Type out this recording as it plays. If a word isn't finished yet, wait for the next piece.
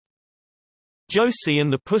Josie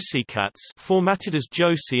and the Pussycats, formatted as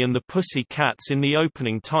Josie and the Pussycats in the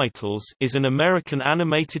opening titles, is an American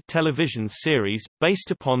animated television series,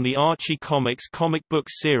 based upon the Archie Comics comic book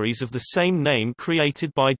series of the same name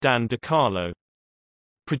created by Dan DeCarlo.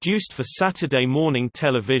 Produced for Saturday morning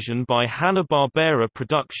television by Hanna-Barbera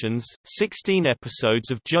Productions, 16 episodes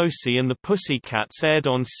of Josie and the Pussycats aired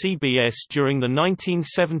on CBS during the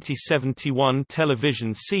 1970–71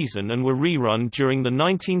 television season and were rerun during the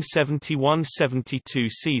 1971–72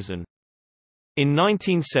 season. In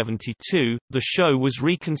 1972, the show was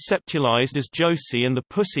reconceptualized as Josie and the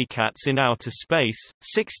Pussycats in Outer Space,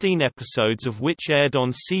 16 episodes of which aired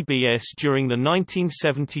on CBS during the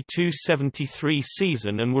 1972–73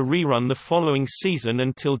 season and were rerun the following season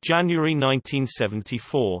until January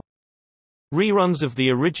 1974. Reruns of the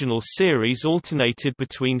original series alternated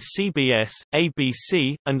between CBS,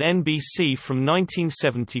 ABC, and NBC from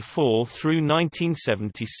 1974 through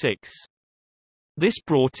 1976. This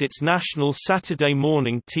brought its national Saturday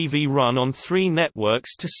morning TV run on 3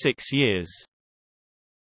 networks to 6 years.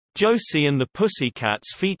 Josie and the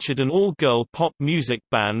Pussycats featured an all-girl pop music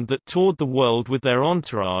band that toured the world with their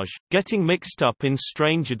entourage, getting mixed up in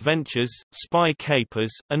strange adventures, spy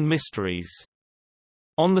capers, and mysteries.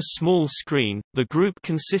 On the small screen, the group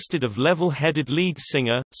consisted of level-headed lead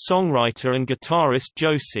singer, songwriter and guitarist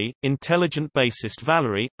Josie, intelligent bassist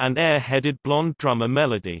Valerie, and air-headed blonde drummer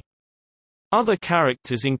Melody. Other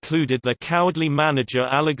characters included their cowardly manager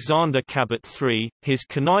Alexander Cabot III, his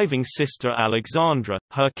conniving sister Alexandra,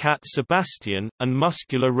 her cat Sebastian, and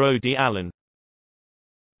muscular roadie Alan.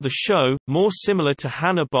 The show, more similar to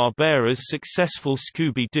Hanna-Barbera's successful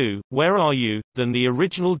Scooby-Doo, Where Are You?, than the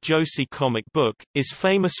original Josie comic book, is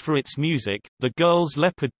famous for its music, the girls'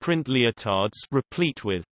 leopard print leotards replete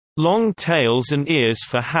with long tails and ears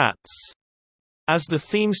for hats, as the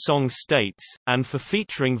theme song states, and for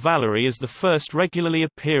featuring Valerie as the first regularly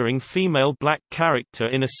appearing female black character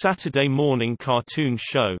in a Saturday morning cartoon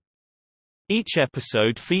show. Each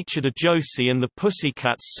episode featured a Josie and the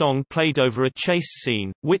Pussycats song played over a chase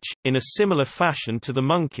scene, which, in a similar fashion to the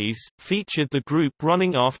Monkees, featured the group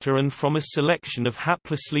running after and from a selection of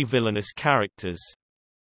haplessly villainous characters.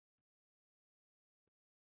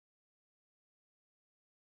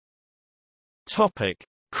 Topic: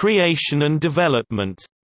 Creation and development.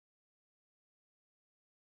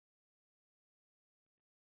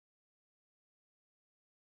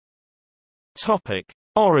 Topic: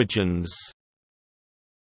 Origins.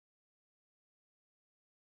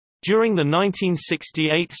 During the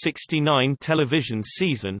 1968–69 television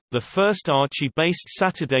season, the first Archie-based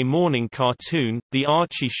Saturday morning cartoon, The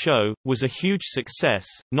Archie Show, was a huge success,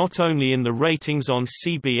 not only in the ratings on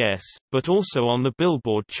CBS, but also on the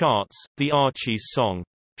Billboard charts. The Archie's song,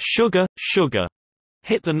 "Sugar, Sugar,"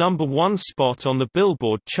 hit the #1 spot on the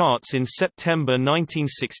Billboard charts in September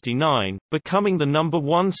 1969, becoming the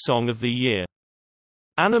 #1 song of the year.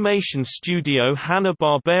 Animation studio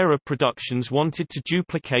Hanna-Barbera Productions wanted to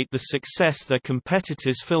duplicate the success their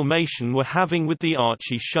competitors Filmation were having with The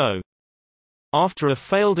Archie Show. After a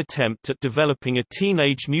failed attempt at developing a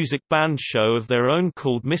teenage music band show of their own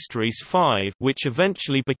called Mysteries 5, which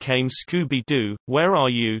eventually became Scooby-Doo, Where Are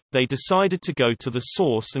You?, they decided to go to the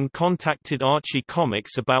source and contacted Archie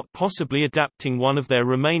Comics about possibly adapting one of their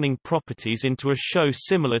remaining properties into a show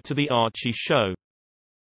similar to The Archie Show.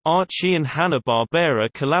 Archie and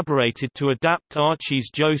Hanna-Barbera collaborated to adapt Archie's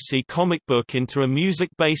Josie comic book into a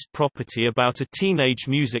music-based property about a teenage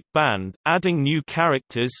music band, adding new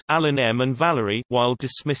characters Alan M. and Valerie while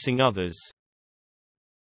dismissing others.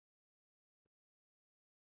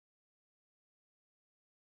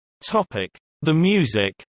 The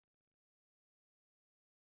music.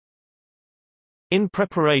 In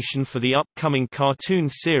preparation for the upcoming cartoon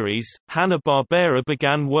series, Hanna-Barbera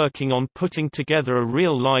began working on putting together a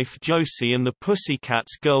real-life Josie and the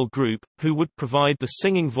Pussycats girl group, who would provide the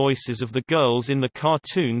singing voices of the girls in the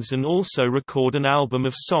cartoons and also record an album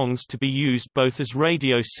of songs to be used both as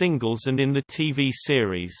radio singles and in the TV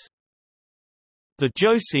series. The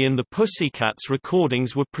Josie and the Pussycats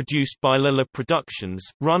recordings were produced by Lala Productions,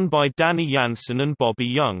 run by Danny Jansen and Bobby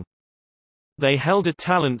Young. They held a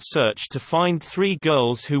talent search to find 3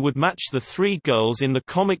 girls who would match the 3 girls in the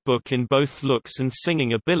comic book in both looks and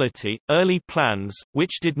singing ability. Early plans,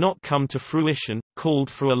 which did not come to fruition,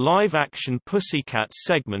 called for a live-action Pussycats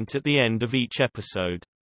segment at the end of each episode.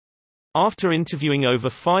 After interviewing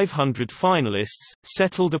over 500 finalists,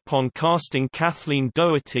 settled upon casting Kathleen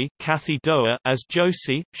Doherty, Kathy Doer, as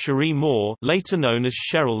Josie, Cherie Moore, later known as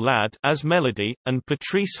Cheryl Ladd, as Melody, and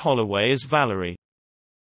Patrice Holloway as Valerie.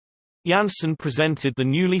 Janssen presented the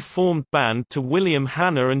newly formed band to William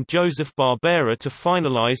Hanna and Joseph Barbera to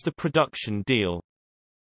finalize the production deal.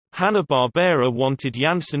 Hanna-Barbera wanted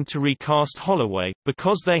Janssen to recast Holloway,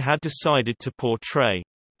 because they had decided to portray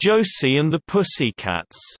Josie and the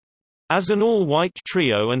Pussycats as an all-white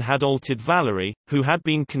trio and had altered Valerie, who had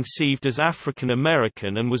been conceived as African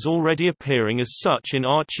American and was already appearing as such in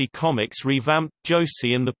Archie Comics' revamped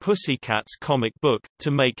Josie and the Pussycats comic book,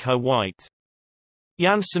 to make her white.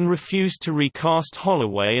 Janssen refused to recast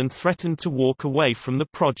Holloway and threatened to walk away from the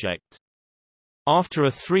project. After a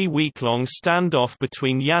 3-week-long standoff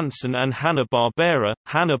between Janssen and Hanna-Barbera,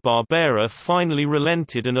 Hanna-Barbera finally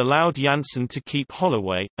relented and allowed Janssen to keep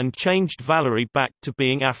Holloway, and changed Valerie back to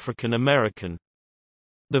being African American.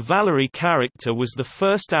 The Valerie character was the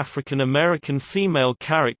first African American female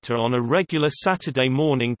character on a regular Saturday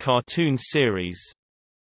morning cartoon series.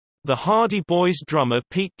 The Hardy Boys drummer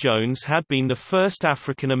Pete Jones had been the first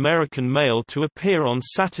African American male to appear on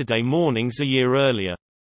Saturday mornings a year earlier.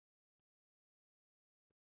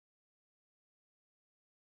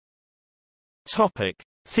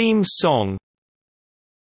 Theme song.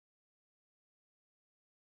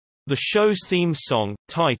 The show's theme song,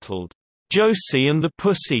 titled, "Josie and the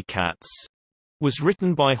Pussycats", was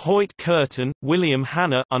written by Hoyt Curtin, William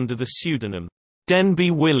Hanna under the pseudonym,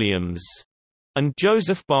 Denby Williams, and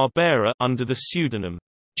Joseph Barbera under the pseudonym,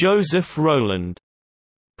 Joseph Rowland.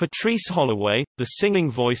 Patrice Holloway, the singing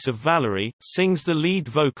voice of Valerie, sings the lead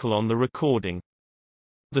vocal on the recording.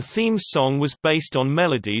 The theme song was based on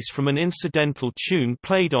melodies from an incidental tune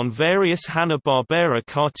played on various Hanna-Barbera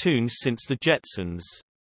cartoons since the Jetsons.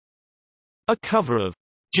 A cover of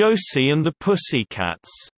 "Josie and the Pussycats",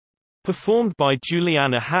 performed by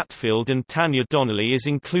Juliana Hatfield and Tanya Donnelly, is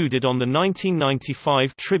included on the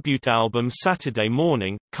 1995 tribute album Saturday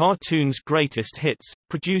Morning, Cartoons' Greatest Hits,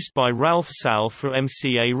 produced by Ralph Sal for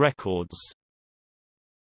MCA Records.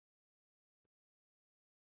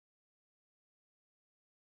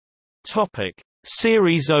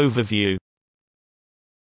 Series overview.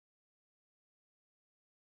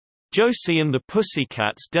 Josie and the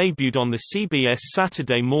Pussycats debuted on the CBS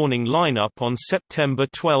Saturday morning lineup on September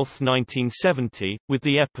 12, 1970, with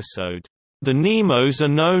the episode, "The Nemos Are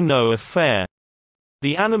No Affair."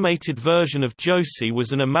 The animated version of Josie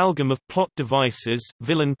was an amalgam of plot devices,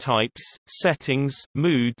 villain types, settings,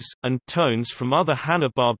 moods, and tones from other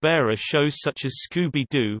Hanna-Barbera shows such as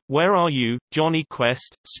Scooby-Doo, Where Are You?, Johnny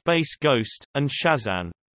Quest, Space Ghost, and Shazam.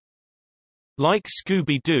 Like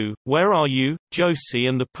Scooby-Doo, Where Are You?, Josie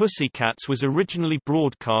and the Pussycats was originally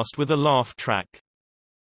broadcast with a laugh track.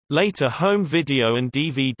 Later home video and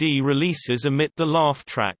DVD releases omit the laugh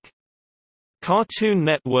track. Cartoon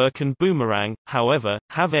Network and Boomerang, however,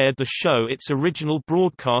 have aired the show its original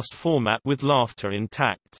broadcast format with laughter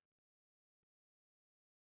intact.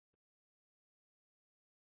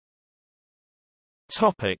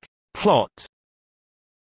 Plot.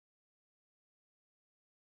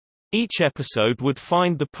 Each episode would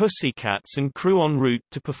find the Pussycats and crew en route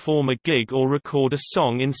to perform a gig or record a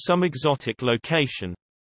song in some exotic location.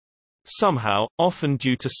 Somehow, often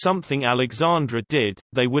due to something Alexandra did,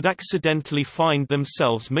 they would accidentally find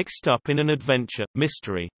themselves mixed up in an adventure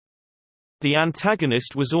mystery. The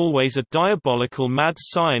antagonist was always a diabolical mad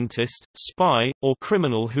scientist, spy, or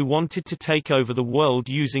criminal who wanted to take over the world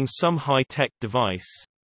using some high-tech device.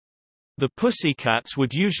 The Pussycats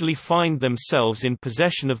would usually find themselves in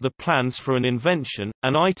possession of the plans for an invention,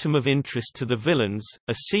 an item of interest to the villains,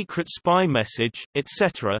 a secret spy message,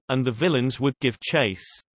 etc., and the villains would give chase.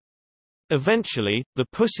 Eventually, the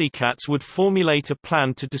Pussycats would formulate a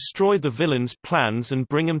plan to destroy the villains' plans and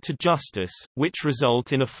bring them to justice, which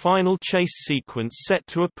result in a final chase sequence set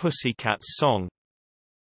to a Pussycats song.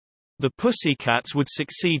 The Pussycats would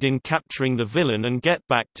succeed in capturing the villain and get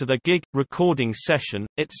back to their gig, recording session,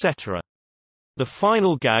 etc. The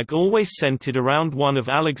final gag always centered around one of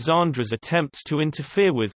Alexandra's attempts to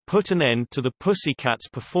interfere with, put an end to the Pussycats'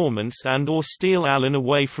 performance and/or steal Alan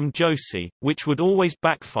away from Josie, which would always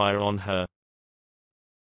backfire on her.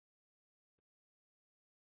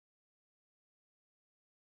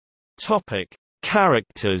 Topic: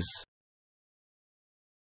 Characters.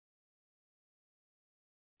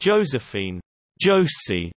 Josephine,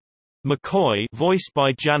 Josie McCoy, voiced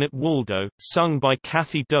by Janet Waldo, sung by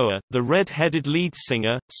Kathy Doer, the red-headed lead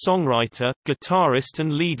singer, songwriter, guitarist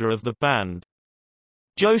and leader of the band.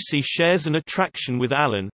 Josie shares an attraction with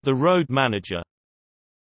Alan, the road manager.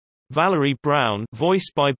 Valerie Brown,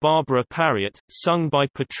 voiced by Barbara Parriott, sung by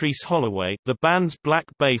Patrice Holloway, the band's black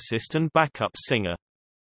bassist and backup singer.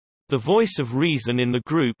 The voice of reason in the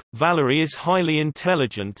group, Valerie is highly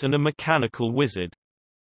intelligent and a mechanical wizard.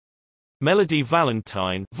 Melody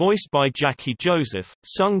Valentine, voiced by Jackie Joseph,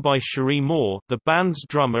 sung by Cherie Moore, the band's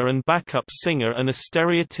drummer and backup singer and a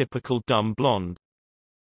stereotypical dumb blonde.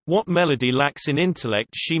 What Melody lacks in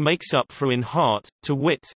intellect she makes up for in heart, to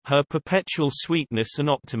wit, her perpetual sweetness and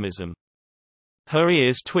optimism. Her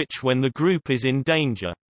ears twitch when the group is in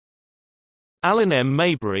danger. Alan M.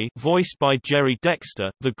 Maybury, voiced by Jerry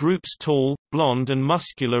Dexter, the group's tall, blonde and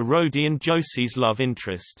muscular roadie and Josie's love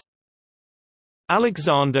interest.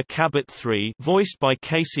 Alexander Cabot III, voiced by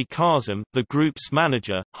Casey Kasem, the group's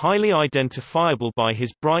manager, highly identifiable by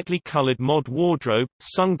his brightly colored mod wardrobe,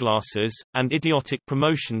 sunglasses, and idiotic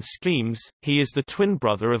promotion schemes. He is the twin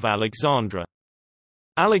brother of Alexandra.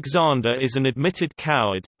 Alexander is an admitted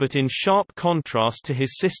coward, but in sharp contrast to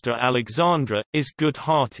his sister Alexandra, is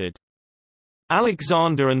good-hearted.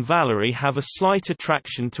 Alexander and Valerie have a slight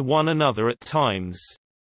attraction to one another at times.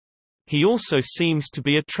 He also seems to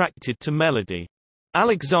be attracted to Melody.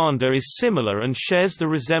 Alexander is similar and shares the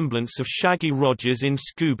resemblance of Shaggy Rogers in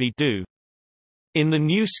Scooby-Doo. In the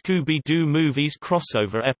new Scooby-Doo movies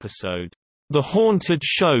crossover episode, The Haunted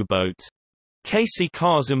Showboat, Casey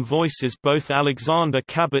Kasem voices both Alexander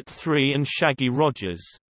Cabot III and Shaggy Rogers.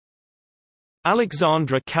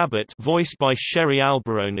 Alexandra Cabot, voiced by Sherry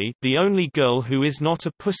Alberoni, the only girl who is not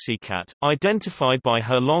a pussycat, identified by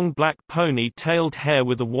her long black pony-tailed hair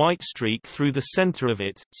with a white streak through the center of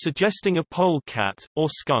it, suggesting a polecat, or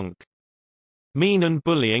skunk. Mean and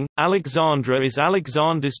bullying, Alexandra is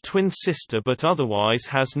Alexander's twin sister but otherwise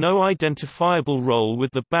has no identifiable role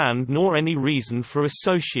with the band nor any reason for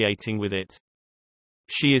associating with it.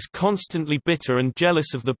 She is constantly bitter and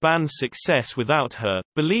jealous of the band's success without her,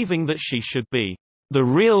 believing that she should be the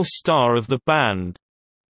real star of the band,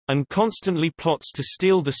 and constantly plots to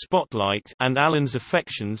steal the spotlight and Alan's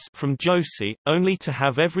affections from Josie, only to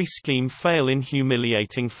have every scheme fail in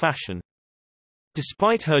humiliating fashion.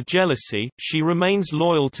 Despite her jealousy, she remains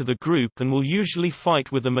loyal to the group and will usually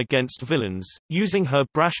fight with them against villains, using her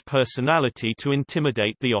brash personality to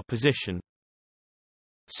intimidate the opposition.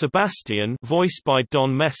 Sebastian, voiced by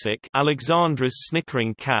Don Messick, Alexandra's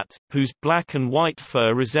snickering cat, whose black and white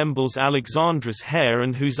fur resembles Alexandra's hair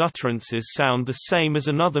and whose utterances sound the same as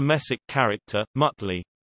another Messick character, Muttley.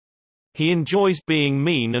 He enjoys being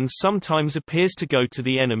mean and sometimes appears to go to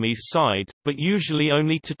the enemy's side, but usually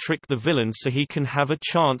only to trick the villain so he can have a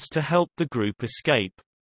chance to help the group escape.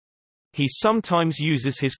 He sometimes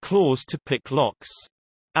uses his claws to pick locks.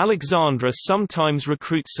 Alexandra sometimes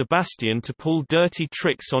recruits Sebastian to pull dirty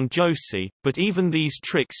tricks on Josie, but even these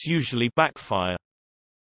tricks usually backfire.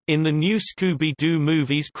 In the new Scooby-Doo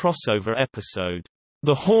movies crossover episode,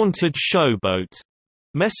 The Haunted Showboat,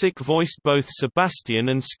 Messick voiced both Sebastian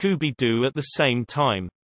and Scooby-Doo at the same time.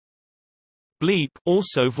 Bleep,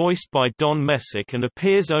 also voiced by Don Messick and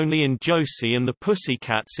appears only in Josie and the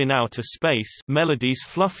Pussycats in Outer Space, Melody's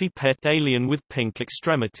fluffy pet alien with pink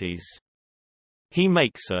extremities. He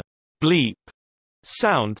makes a bleep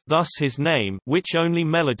sound, thus his name, which only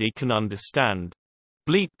Melody can understand.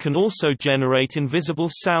 Bleep can also generate invisible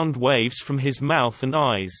sound waves from his mouth and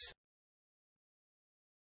eyes.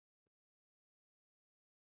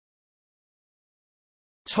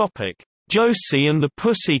 Topic: Josie and the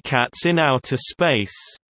Pussycats in Outer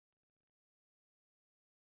Space.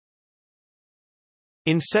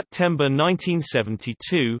 In September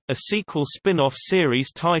 1972, a sequel spin-off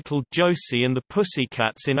series titled Josie and the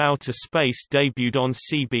Pussycats in Outer Space debuted on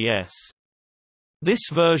CBS. This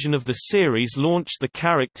version of the series launched the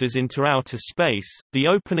characters into outer space. The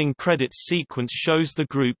opening credits sequence shows the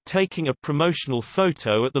group taking a promotional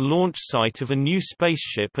photo at the launch site of a new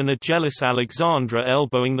spaceship and a jealous Alexandra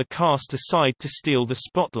elbowing the cast aside to steal the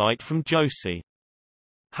spotlight from Josie.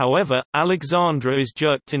 However, Alexandra is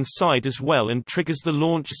jerked inside as well and triggers the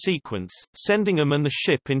launch sequence, sending them and the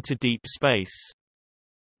ship into deep space.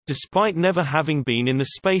 Despite never having been in the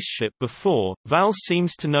spaceship before, Val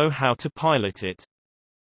seems to know how to pilot it.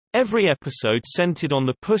 Every episode centered on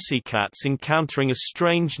the Pussycats encountering a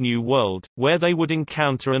strange new world, where they would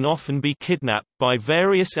encounter and often be kidnapped by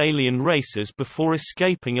various alien races before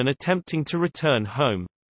escaping and attempting to return home.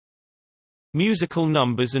 Musical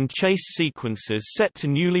numbers and chase sequences set to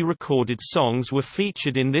newly recorded songs were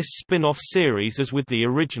featured in this spin-off series as with the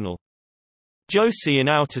original. Josie in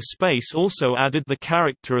Outer Space also added the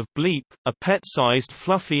character of Bleep, a pet-sized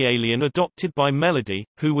fluffy alien adopted by Melody,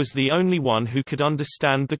 who was the only one who could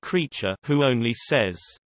understand the creature, who only says,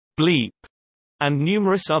 "Bleep," and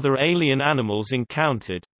numerous other alien animals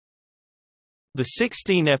encountered. The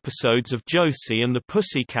 16 episodes of Josie and the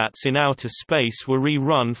Pussycats in Outer Space were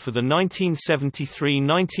rerun for the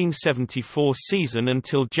 1973–1974 season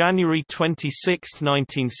until January 26,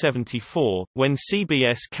 1974, when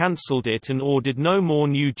CBS cancelled it and ordered no more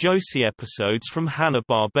new Josie episodes from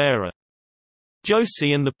Hanna-Barbera.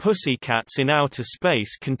 Josie and the Pussycats in Outer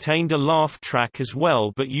Space contained a laugh track as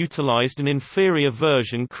well but utilized an inferior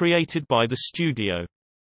version created by the studio.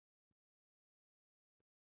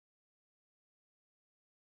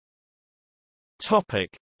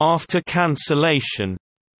 After cancellation.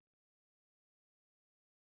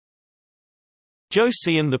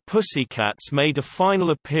 Josie and the Pussycats made a final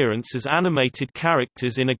appearance as animated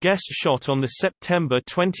characters in a guest shot on the September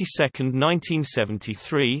 22,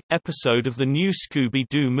 1973, episode of the new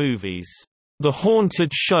Scooby-Doo movies, The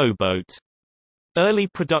Haunted Showboat, early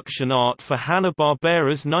production art for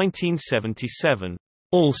Hanna-Barbera's 1977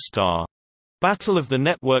 All-Star Battle of the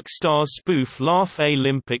Network Stars spoof Laugh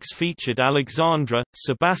Olympics featured Alexandra,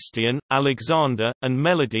 Sebastian, Alexander, and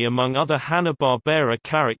Melody among other Hanna-Barbera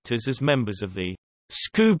characters as members of the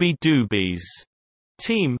Scooby-Doobies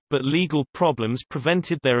team, but legal problems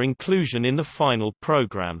prevented their inclusion in the final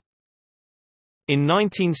program. In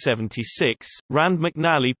 1976, Rand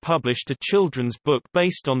McNally published a children's book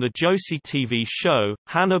based on the Josie TV show,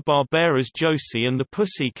 Hanna-Barbera's Josie and the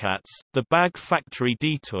Pussycats, The Bag Factory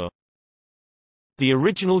Detour. The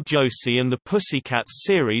original Josie and the Pussycats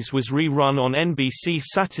series was rerun on NBC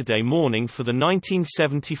Saturday morning for the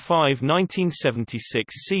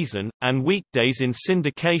 1975–1976 season, and weekdays in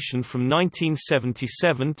syndication from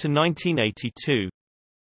 1977 to 1982.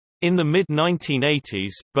 In the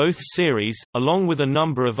mid-1980s, both series, along with a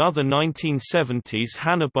number of other 1970s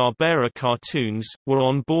Hanna-Barbera cartoons, were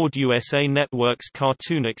on board USA Network's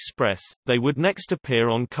Cartoon Express. They would next appear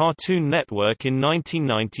on Cartoon Network in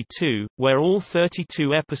 1992, where all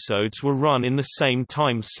 32 episodes were run in the same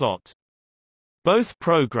time slot. Both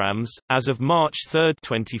programs, as of March 3,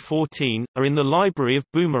 2014, are in the library of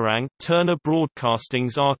Boomerang, Turner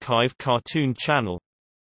Broadcasting's archive cartoon channel.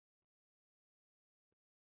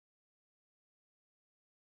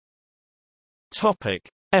 Topic: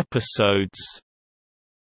 Episodes.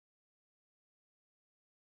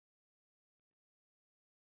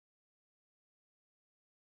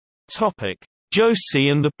 Topic: Josie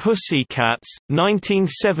and the Pussycats,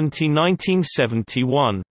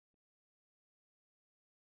 1970–1971.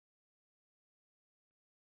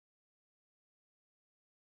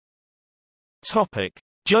 Topic: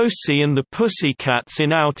 Josie and the Pussycats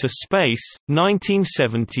in Outer Space,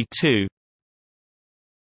 1972.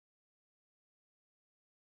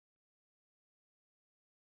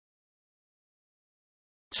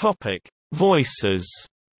 Topic: Voices.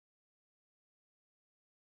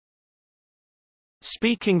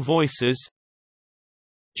 Speaking voices: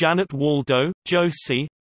 Janet Waldo, Josie;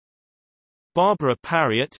 Barbara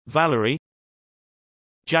Parriott, Valerie;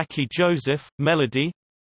 Jackie Joseph, Melody;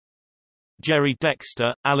 Jerry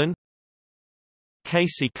Dexter, Alan;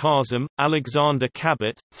 Casey Kasem, Alexander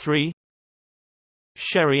Cabot, 3;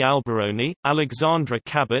 Sherry Alberoni, Alexandra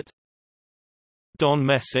Cabot; Don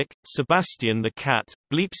Messick, Sebastian the Cat,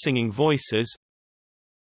 bleep singing voices;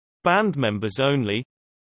 band members only: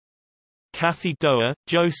 Kathy Doer,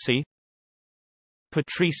 Josie;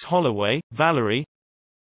 Patrice Holloway, Valerie;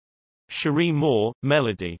 Cherie Moore,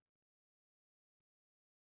 Melody.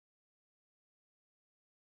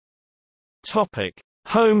 Topic: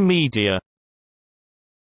 Home media.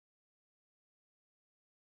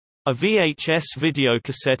 A VHS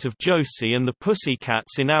videocassette of Josie and the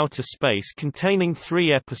Pussycats in Outer Space containing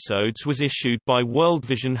 3 episodes was issued by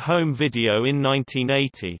Worldvision Home Video in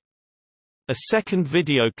 1980. A second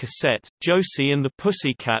videocassette, Josie and the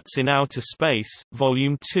Pussycats in Outer Space,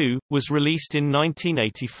 Volume 2, was released in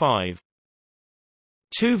 1985.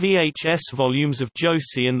 2 VHS volumes of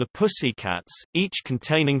Josie and the Pussycats, each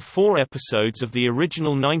containing 4 episodes of the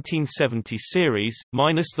original 1970 series,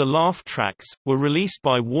 minus the laugh tracks, were released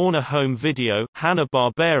by Warner Home Video.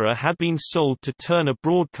 Hanna-Barbera had been sold to Turner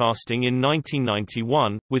Broadcasting in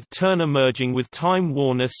 1991, with Turner merging with Time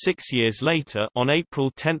Warner 6 years later on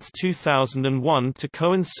April 10, 2001 to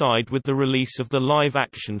coincide with the release of the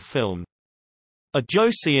live-action film. A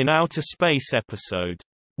Josie in Outer Space episode,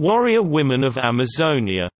 Warrior Women of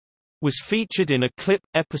Amazonia, was featured in a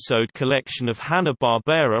clip-episode collection of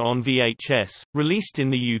Hanna-Barbera on VHS, released in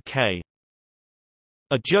the UK.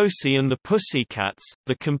 A Josie and the Pussycats,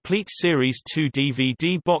 the complete Series 2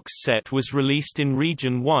 DVD box set was released in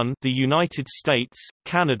Region 1, the United States,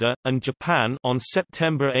 Canada, and Japan on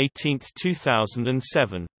September 18,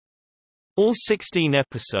 2007. All 16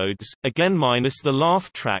 episodes, again minus the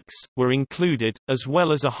laugh tracks, were included, as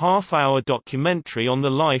well as a half-hour documentary on the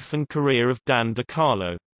life and career of Dan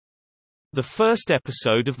DeCarlo. The first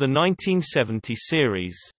episode of the 1970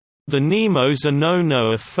 series, The Nemos Are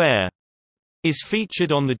No Affair, is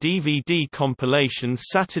featured on the DVD compilation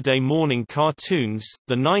Saturday Morning Cartoons,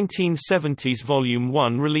 the 1970s Volume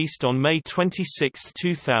 1 released on May 26,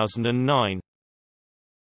 2009.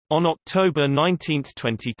 On October 19,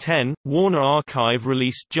 2010, Warner Archive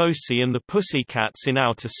released Josie and the Pussycats in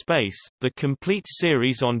Outer Space, the complete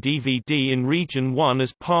series on DVD in Region 1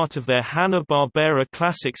 as part of their Hanna-Barbera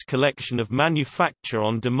Classics collection of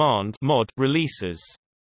manufacture-on-demand (MOD) releases.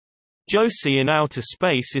 Josie in Outer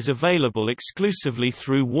Space is available exclusively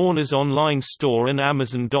through Warner's online store and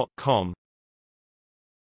Amazon.com.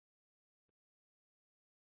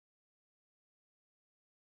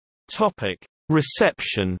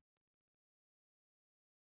 Reception.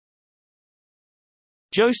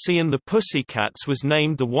 Josie and the Pussycats was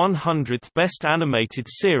named the 100th Best Animated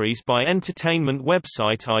Series by entertainment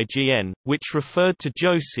website IGN, which referred to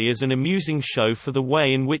Josie as an amusing show for the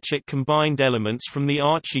way in which it combined elements from The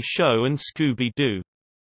Archie Show and Scooby-Doo.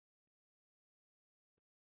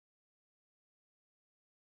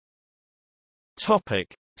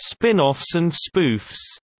 Spin-offs and spoofs.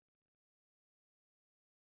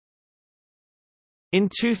 In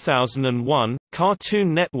 2001,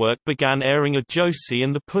 Cartoon Network began airing a Josie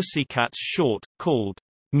and the Pussycats short, called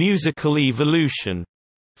Musical Evolution.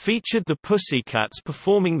 Featured the Pussycats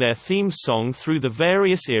performing their theme song through the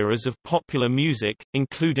various eras of popular music,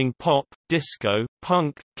 including pop, disco,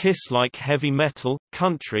 punk, Kiss-like heavy metal,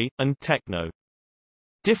 country, and techno.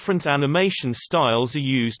 Different animation styles are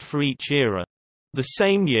used for each era. The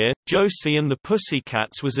same year, Josie and the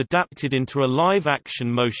Pussycats was adapted into a live-action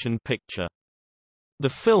motion picture. The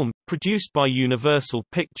film, produced by Universal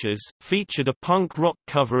Pictures, featured a punk rock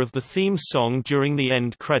cover of the theme song during the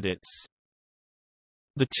end credits.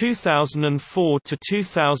 The 2004 to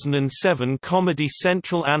 2007 Comedy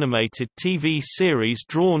Central animated TV series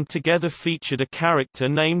Drawn Together featured a character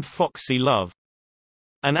named Foxy Love.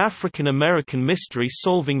 An African-American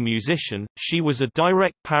mystery-solving musician, she was a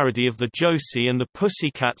direct parody of the Josie and the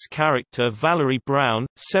Pussycats character Valerie Brown.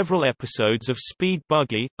 Several episodes of Speed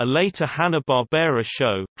Buggy, a later Hanna-Barbera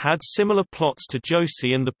show, had similar plots to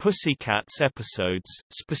Josie and the Pussycats episodes,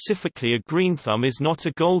 specifically A Green Thumb Is Not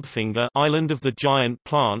a Goldfinger, Island of the Giant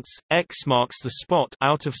Plants, X Marks the Spot,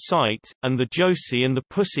 Out of Sight, and the Josie and the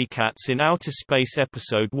Pussycats in Outer Space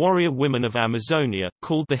episode Warrior Women of Amazonia,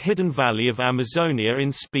 called The Hidden Valley of Amazonia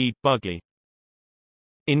in Speed Buggy.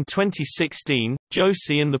 In 2016,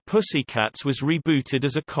 Josie and the Pussycats was rebooted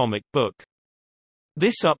as a comic book.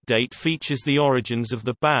 This update features the origins of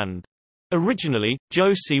the band. Originally,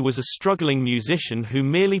 Josie was a struggling musician who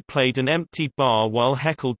merely played an empty bar while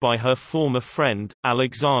heckled by her former friend,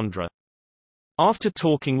 Alexandra. After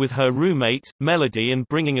talking with her roommate, Melody, and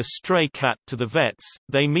bringing a stray cat to the vets,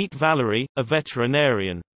 they meet Valerie, a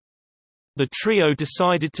veterinarian. The trio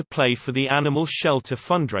decided to play for the animal shelter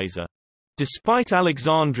fundraiser. Despite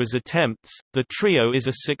Alexandra's attempts, the trio is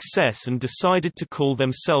a success and decided to call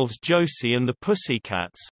themselves Josie and the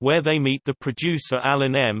Pussycats, where they meet the producer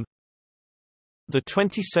Alan M. The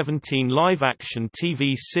 2017 live-action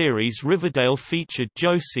TV series Riverdale featured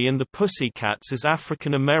Josie and the Pussycats as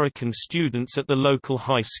African-American students at the local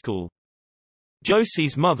high school.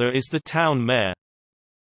 Josie's mother is the town mayor.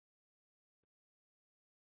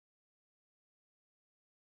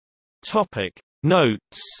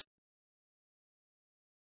 Notes.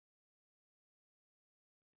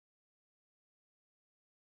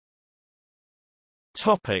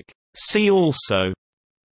 See also: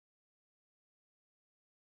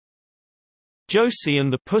 Josie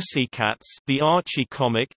and the Pussycats, the Archie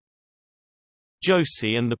comic;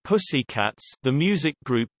 Josie and the Pussycats, the music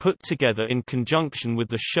group put together in conjunction with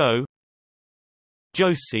the show;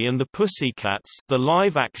 Josie and the Pussycats, the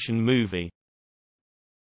live-action movie.